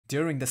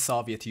During the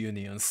Soviet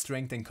Union,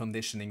 strength and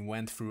conditioning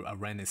went through a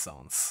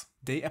renaissance.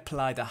 They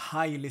applied a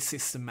highly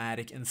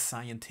systematic and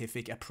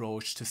scientific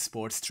approach to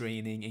sports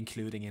training,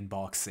 including in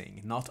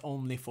boxing, not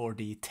only for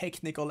the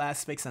technical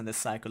aspects and the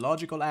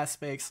psychological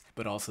aspects,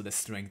 but also the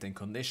strength and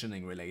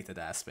conditioning related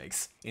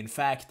aspects. In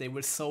fact, they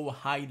were so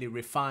highly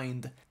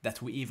refined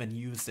that we even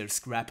use their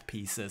scrap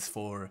pieces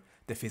for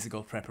the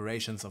physical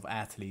preparations of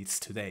athletes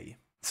today.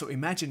 So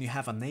imagine you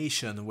have a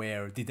nation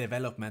where the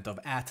development of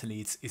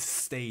athletes is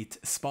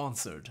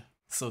state-sponsored.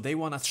 So they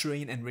want to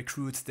train and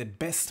recruit the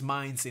best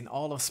minds in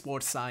all of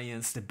sports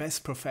science, the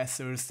best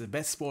professors, the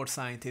best sports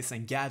scientists,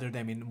 and gather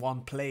them in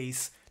one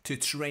place to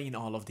train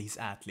all of these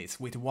athletes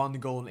with one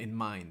goal in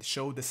mind: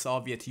 show the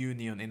Soviet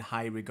Union in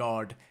high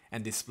regard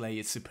and display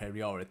its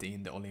superiority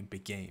in the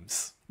Olympic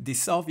Games. The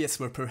Soviets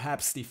were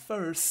perhaps the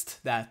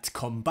first that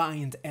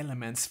combined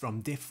elements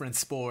from different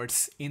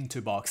sports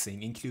into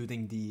boxing,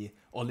 including the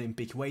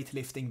Olympic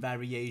weightlifting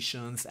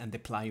variations and the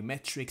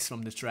plyometrics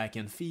from the track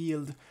and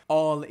field,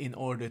 all in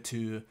order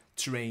to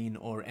train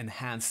or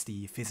enhance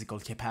the physical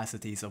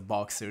capacities of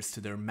boxers to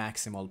their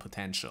maximal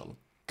potential.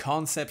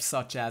 Concepts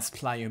such as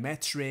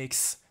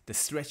plyometrics, the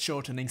stretch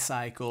shortening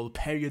cycle,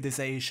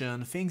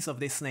 periodization, things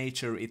of this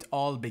nature, it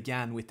all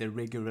began with the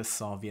rigorous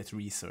Soviet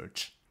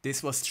research.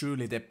 This was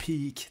truly the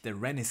peak, the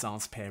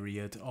Renaissance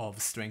period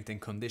of strength and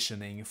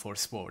conditioning for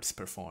sports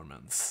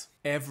performance.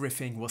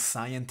 Everything was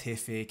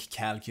scientific,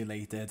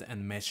 calculated,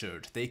 and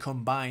measured. They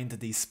combined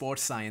these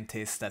sports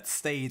scientists that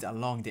stayed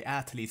along the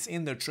athletes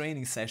in their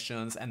training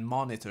sessions and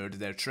monitored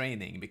their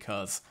training,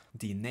 because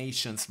the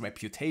nation's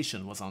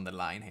reputation was on the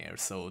line here,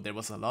 so there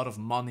was a lot of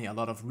money, a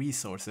lot of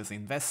resources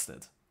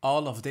invested.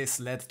 All of this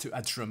led to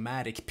a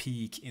dramatic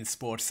peak in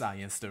sports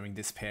science during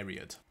this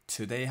period.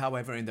 Today,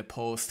 however, in the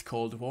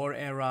post-Cold War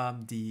era,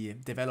 the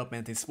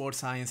development in sports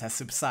science has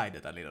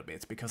subsided a little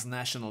bit because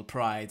national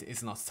pride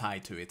is not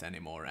tied to it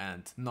anymore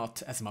and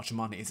not as much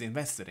money is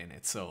invested in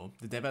it, so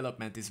the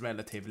development is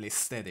relatively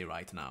steady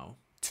right now.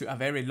 To a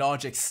very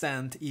large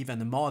extent,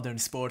 even modern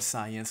sports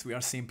science, we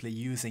are simply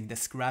using the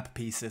scrap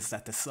pieces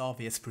that the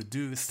Soviets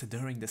produced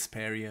during this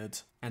period.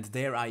 And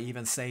dare I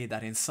even say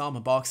that in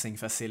some boxing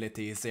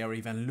facilities they are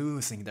even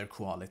losing their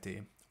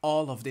quality.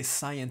 All of this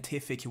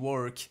scientific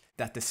work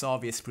that the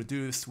Soviets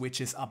produced,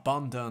 which is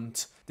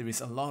abundant, there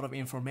is a lot of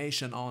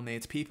information on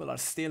it, people are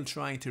still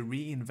trying to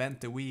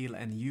reinvent the wheel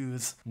and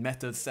use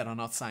methods that are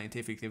not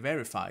scientifically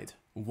verified.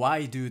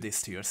 Why do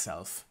this to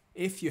yourself?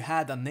 If you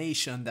had a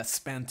nation that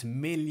spent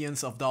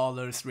millions of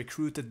dollars,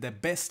 recruited the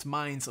best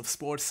minds of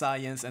sports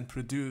science and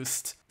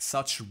produced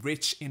such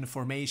rich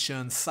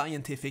information,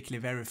 scientifically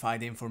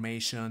verified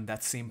information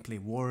that simply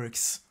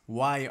works,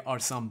 why are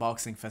some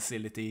boxing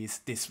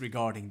facilities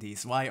disregarding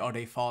these? Why are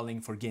they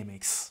falling for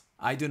gimmicks?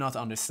 I do not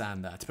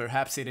understand that.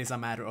 Perhaps it is a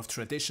matter of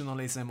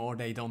traditionalism, or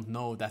they don't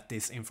know that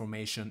this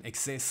information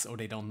exists, or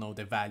they don't know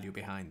the value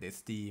behind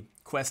it. The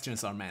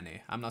questions are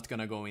many. I'm not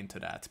gonna go into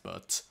that,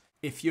 but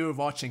if you're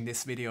watching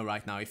this video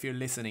right now, if you're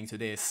listening to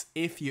this,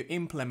 if you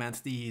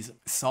implement these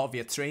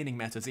Soviet training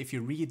methods, if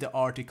you read the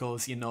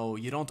articles, you know,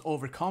 you don't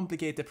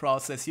overcomplicate the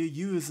process, you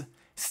use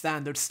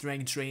standard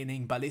strength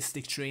training,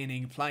 ballistic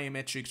training,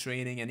 plyometric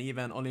training, and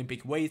even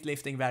Olympic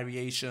weightlifting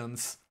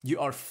variations, you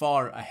are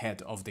far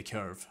ahead of the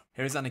curve.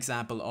 Here's an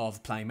example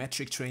of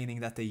plyometric training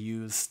that they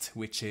used,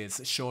 which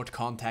is short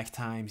contact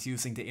times,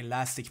 using the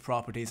elastic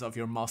properties of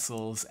your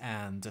muscles,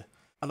 and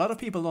a lot of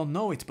people don't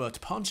know it, but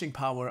punching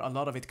power, a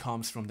lot of it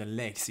comes from the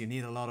legs. You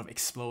need a lot of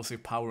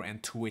explosive power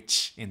and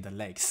twitch in the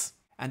legs.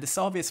 And the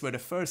Soviets were the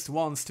first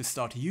ones to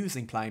start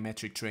using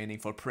plyometric training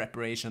for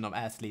preparation of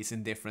athletes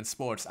in different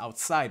sports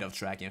outside of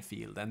track and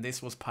field, and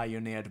this was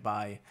pioneered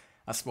by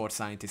a sports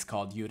scientist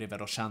called Yuri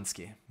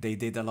Veroshansky. They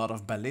did a lot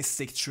of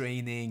ballistic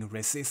training,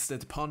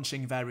 resisted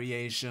punching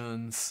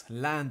variations,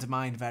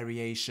 landmine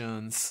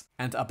variations,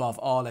 and above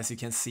all, as you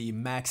can see,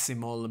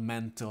 maximal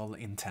mental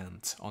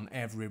intent on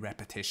every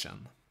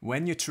repetition.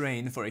 When you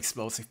train for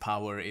explosive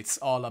power, it's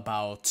all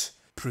about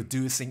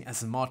producing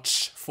as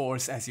much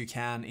force as you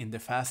can in the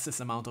fastest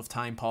amount of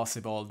time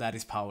possible. That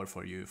is power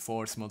for you,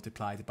 force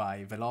multiplied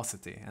by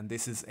velocity. And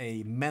this is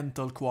a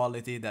mental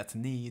quality that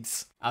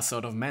needs a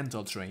sort of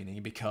mental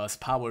training, because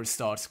power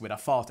starts with a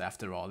thought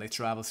after all. It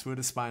travels through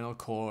the spinal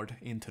cord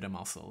into the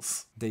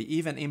muscles. They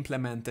even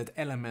implemented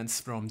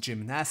elements from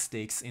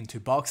gymnastics into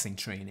boxing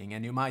training,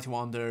 and you might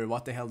wonder,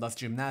 what the hell does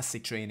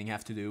gymnastic training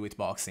have to do with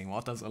boxing?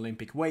 What does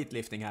Olympic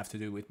weightlifting have to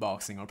do with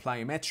boxing, or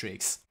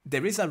plyometrics?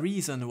 There is a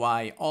reason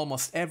why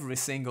almost every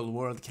single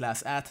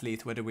world-class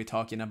athlete, whether we're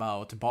talking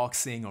about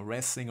boxing or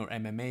wrestling or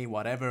MMA,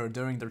 whatever,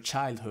 during their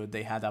childhood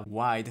they had a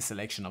wide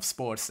selection of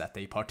sports that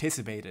they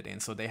participated in,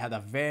 so they had a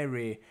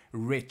very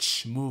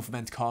rich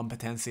movement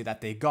competency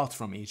that they got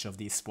from each of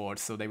these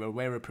sports, so they were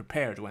very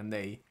prepared when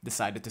they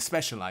decided to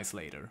specialize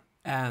later.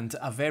 And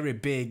a very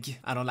big,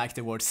 I don't like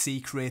the word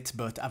secret,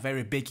 but a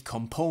very big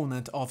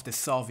component of the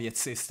Soviet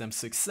system's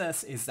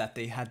success is that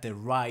they had the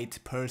right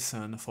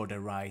person for the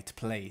right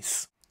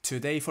place.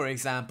 Today, for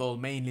example,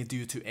 mainly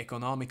due to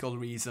economical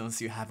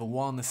reasons, you have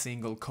one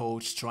single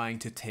coach trying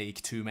to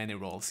take too many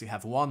roles. You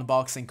have one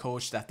boxing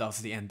coach that does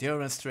the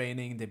endurance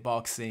training, the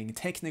boxing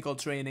technical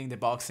training, the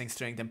boxing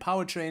strength and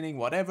power training,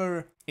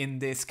 whatever, in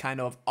this kind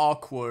of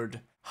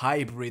awkward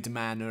hybrid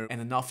manner,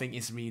 and nothing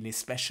is really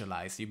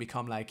specialized. You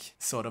become like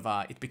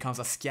it becomes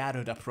a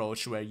scattered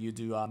approach where you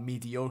do a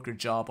mediocre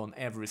job on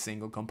every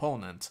single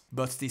component.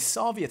 But the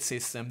Soviet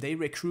system, they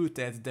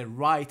recruited the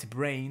right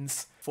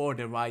brains for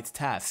the right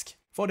task.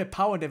 For the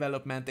power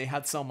development, they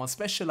had someone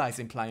specialized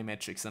in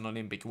plyometrics and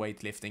Olympic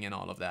weightlifting and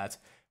all of that.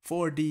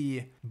 For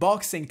the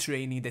boxing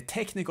training, the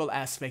technical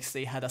aspects,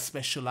 they had a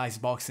specialized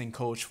boxing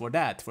coach for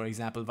that. For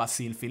example,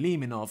 Vasil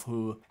Filiminov,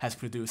 who has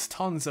produced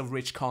tons of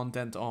rich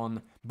content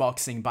on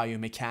boxing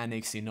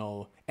biomechanics, you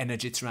know,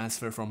 energy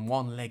transfer from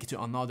one leg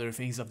to another,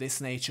 things of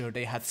this nature.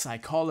 They had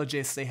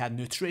psychologists, they had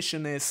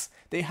nutritionists,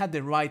 they had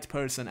the right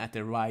person at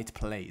the right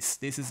place.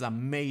 This is a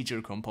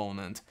major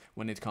component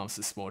when it comes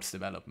to sports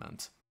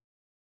development.